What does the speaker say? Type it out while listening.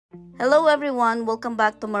Hello everyone, welcome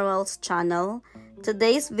back to Marwell's channel.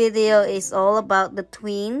 Today's video is all about the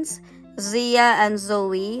twins, Zia and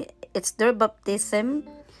Zoe. It's their baptism,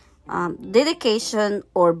 dedication,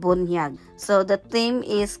 or buntag. So the theme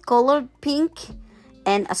is colored pink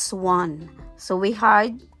and a swan. So we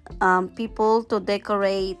hired people to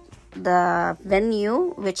decorate the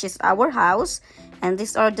venue, which is our house. And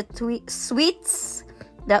these are the sweets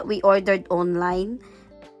that we ordered online.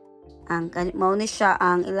 Ang mao ni siya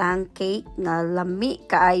ang ilang cake na lami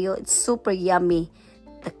kaayo. It's super yummy,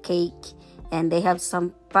 the cake. And they have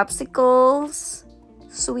some popsicles,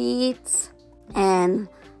 sweets,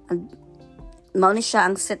 and mao ni siya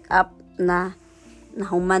ang setup na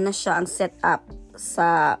nahuman na siya ang setup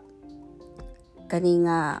sa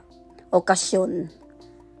kaning okasyon.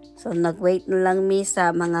 So nagwait na lang mi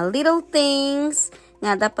sa mga little things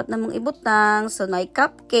nga dapat namong ibutang. So na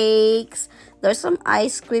cupcakes, there's some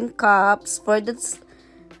ice cream cups for the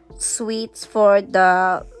sweets for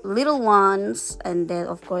the little ones, and then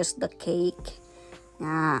of course the cake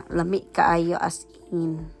nga lami kaayo as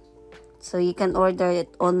in. So you can order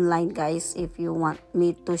it online, guys, if you want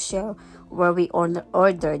me to share where we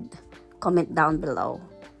ordered. Comment down below.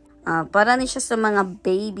 Para ni siya sa mga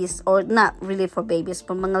babies, or not really for babies,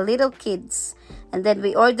 for mga little kids. And then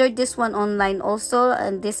we ordered this one online also,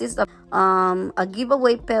 and this is a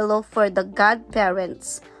giveaway pillow for the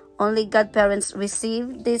godparents. Only godparents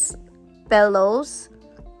receive these pillows.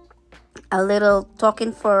 A little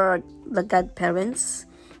token for the godparents,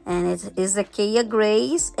 and it is Kea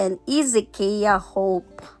Grace and Kea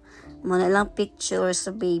Hope. Muna lang pictures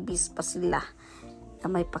sa babies pa sila.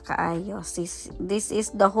 May pakaayos. This is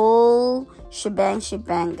the whole shebang,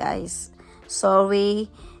 guys. Sorry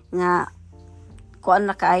nga kuan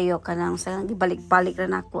na kaayo kanang sa gibalik-balik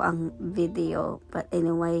na ako ang video, but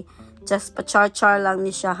anyway, just pa-char lang ni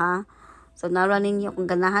siya, ha. So nara ninyo kung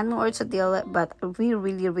ganahan mo or sa deal, but we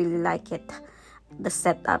really like it. The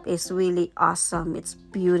setup is really awesome. It's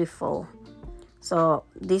beautiful. So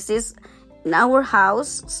this is in our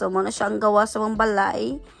house. So mo na siyang gawa sa mga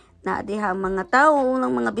balay na diha mga tao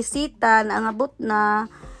ng mga bisita na ang abot na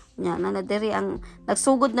nya na diri ang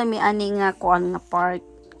nagsugod na mi ani nga kuan nga part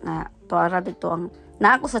nga tuara dito ang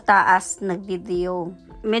na ako sa taas nagvideo.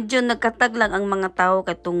 Medyo nagkatag lang ang mga tao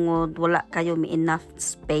kay tungod wala kayo mi enough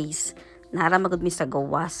space. Nara magud mi sa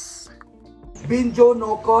gawas. Binjo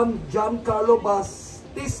no con Giancarlo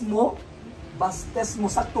Bastismo. Bastismo,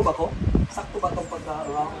 sakto ba ko? Sakto ba tong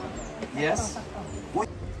pagka-around? Yes.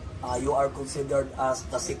 You are considered as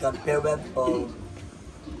the second parent of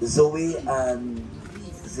Zoe and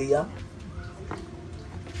Zia.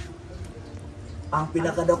 Ang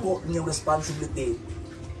pinakadako niyong responsibility,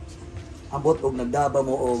 abot og nagdaba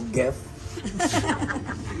mo og gift.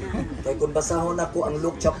 Kaya kung basahon ako ang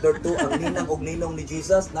Luke chapter 2, ang ninang og ninong ni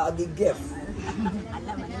Jesus, naagi gift.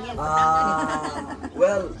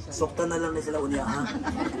 Well, sukta na lang na sila unya, ha?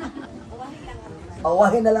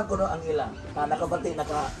 Awahin na lang kuno ang ilang. Nakabati,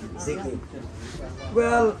 nakasiki.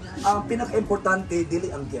 Well, ang pinaka-importante,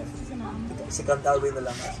 dili ang gift. Si Darwin na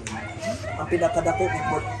lang. Ang pinakadako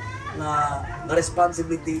na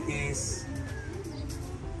responsibility is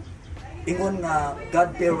ingon nga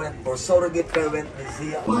godparent or surrogate parent ni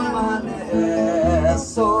Zia.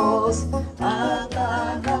 Jesus, ang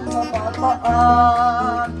kanang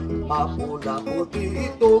mapataan, mapula-puti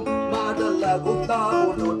ito, madalagong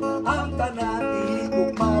taunod, ang kanang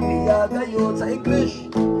ikong Maria gayon sa English.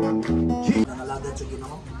 Nakalagan sa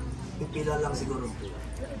Ginoo, pipila lang siguro.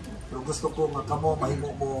 Pero gusto ko nga kamo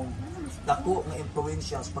mahimo mong dako nga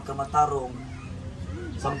influensya sa pagkamatarong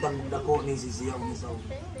samtang dako ni Zia o ni Zoe.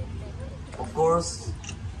 Of course,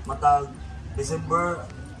 matag December,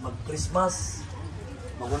 mag-Christmas,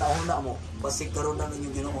 maguna-una mo. Basig karon na ninyo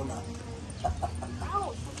ginuuna.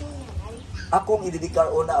 Akong idedikar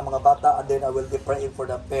una ang mga bata, and then I will be praying for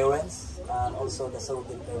the parents and also the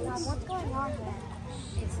surrogate parents.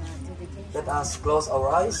 Let us close our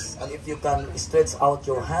eyes, and if you can stretch out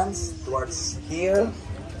your hands towards here,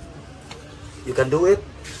 you can do it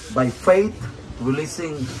by faith,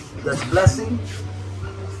 releasing God's blessing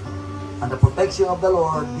and the protection of the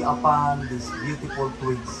Lord be upon these beautiful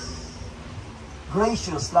twins.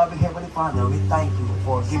 Gracious, loving Heavenly Father, we thank you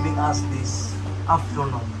for giving us this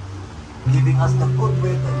afternoon, giving us the good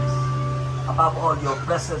weather. Above all, your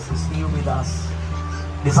presence is here with us.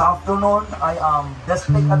 This afternoon, I am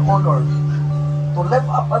destined and honored to lift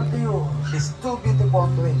up unto you these two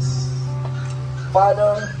beautiful twins.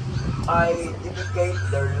 Father, I dedicate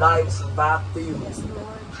their lives back to you.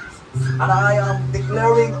 And I am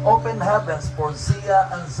declaring open heavens for Zia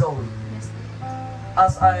and Zoe.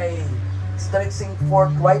 As I stretching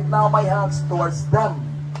forth right now my hands towards them,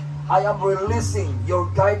 I am releasing your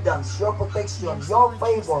guidance, your protection, your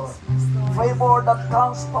favor. Favor that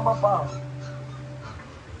comes from above.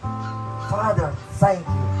 Father, thank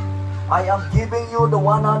you. I am giving you the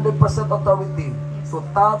 100% authority to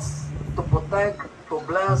touch, to protect, to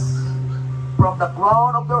bless, from the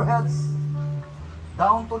crown of their heads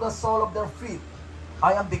down to the sole of their feet.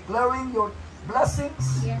 I am declaring your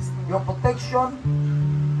blessings, your protection.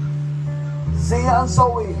 Zia and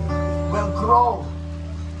Zoe will grow,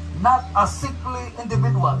 not a sickly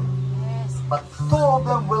individual, but two of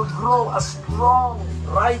them will grow a strong,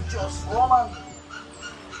 righteous woman.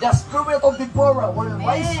 The spirit of Deborah will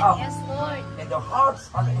rise up in their hearts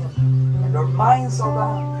and in their minds, oh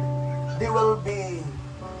God. They will be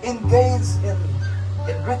engaged in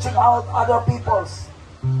reaching out other peoples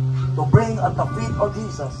to bring at the feet of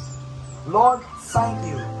Jesus. Lord, thank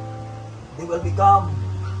you. They will become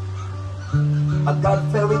a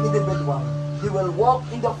God-fearing individual. They will walk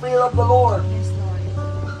in the fear of the Lord.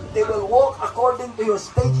 They will walk according to your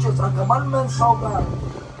statutes and commandments, oh God.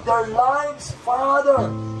 Their lives, Father,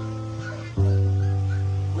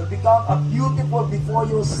 will become a beautiful before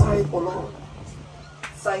your sight, O Lord.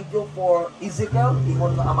 Thank you for Ezekiel,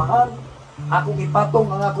 ingon nga amahan. Akong ipatong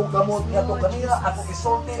ang akong kamot niyato kanina, akong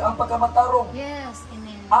isulti ang pagkamatarong. Yes,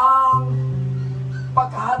 amen. Ang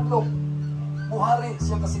pagkahadlok, buhari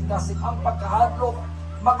siya kasing-kasing. Ang pagkahadlok,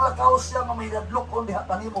 maglakaw siya nga may hadlok kung diha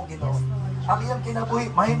kanimo, Ginoo. Ang iyang kinabuhi,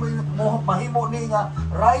 mahimo ni nga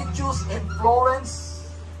righteous influence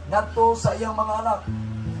ngadto sa iyang mga anak.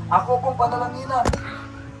 Ako pong panalanginan,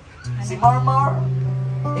 si Marmar,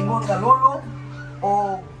 ingon nga lolo,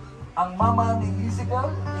 o ang mama ni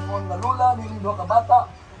Ezekiel, ingon nga lola, ni Lindo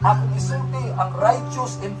Kabata, akong isulti ang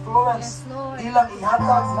righteous influence ilang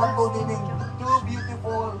ihatag ngadto dining two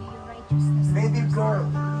beautiful baby girl,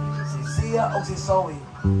 si Zia o si Zoe.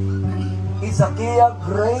 Izakiah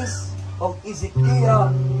Grace of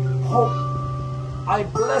Ezekiah Hope. I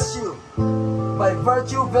bless you by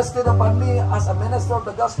virtue vested upon me as a minister of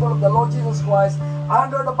the gospel of the Lord Jesus Christ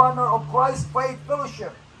under the banner of Christ Faith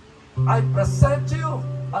Fellowship. I present you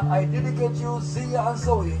and I dedicate you, Zia and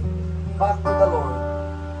Zoe, back to the Lord.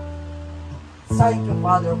 Thank you,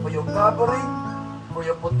 Father, for your covering, for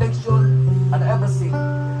your protection, and everything.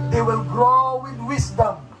 They will grow with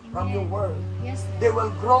wisdom from your word. Yes, They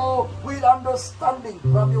will grow with understanding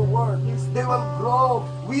from your word. They will grow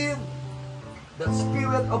with the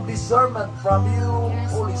spirit of discernment from you,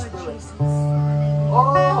 Holy Spirit.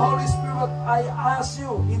 Oh, Holy Spirit, I ask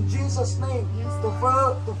you in Jesus' name to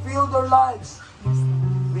fill their lives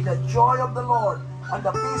with the joy of the Lord and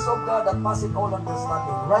the peace of God that passeth all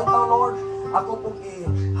understanding. Right now, Lord, ako pong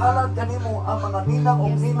ihalad kanimo ang mga ninang o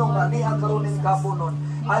ninong na niya karon ning kapunon.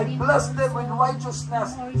 I bless them with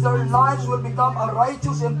righteousness. Their lives will become a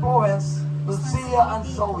righteous influence to Zia and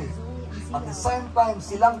Zoe. At the same time,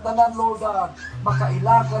 silang tanan, Lord God,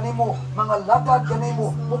 makaila kanimo, mga lagad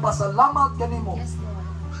kanimo, mupasalamat kanimo.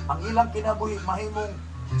 Ang ilang kinabuhi, mahimong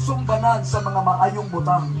sumbanan sa mga maayong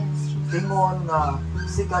butang. Ingon nga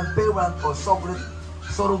second parent o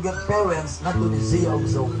surrogate parents na to ni Zia o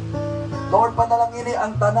Zoe. Lord, panalangini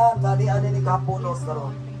ang tanan na ni kapunos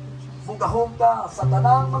karon. Bugahong ka sa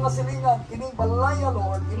tanang mga silingan, kining balaya,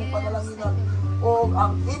 Lord, kining panalanginan, o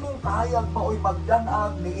ang imong kahayag mao'y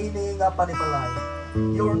magdanag ni ini nga panibalay.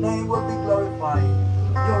 Your name will be glorified.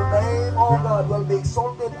 Your name, O God, will be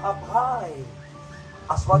exalted up high.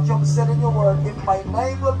 As what you have said in your word, if my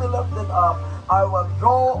name will be lifted up, I will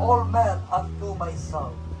draw all men unto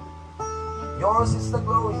myself. Yours is the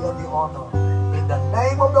glory and the honor. In the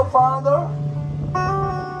name of the Father,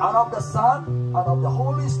 and of the Son, and of the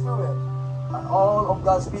Holy Spirit, and all of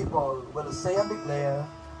God's people will say and declare,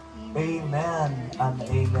 Amen and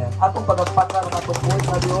Amen. Atong pagagpakal ng atong buhay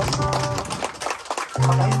na Diyos,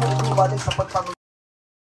 pagkahimong balik sa pagpanginoon.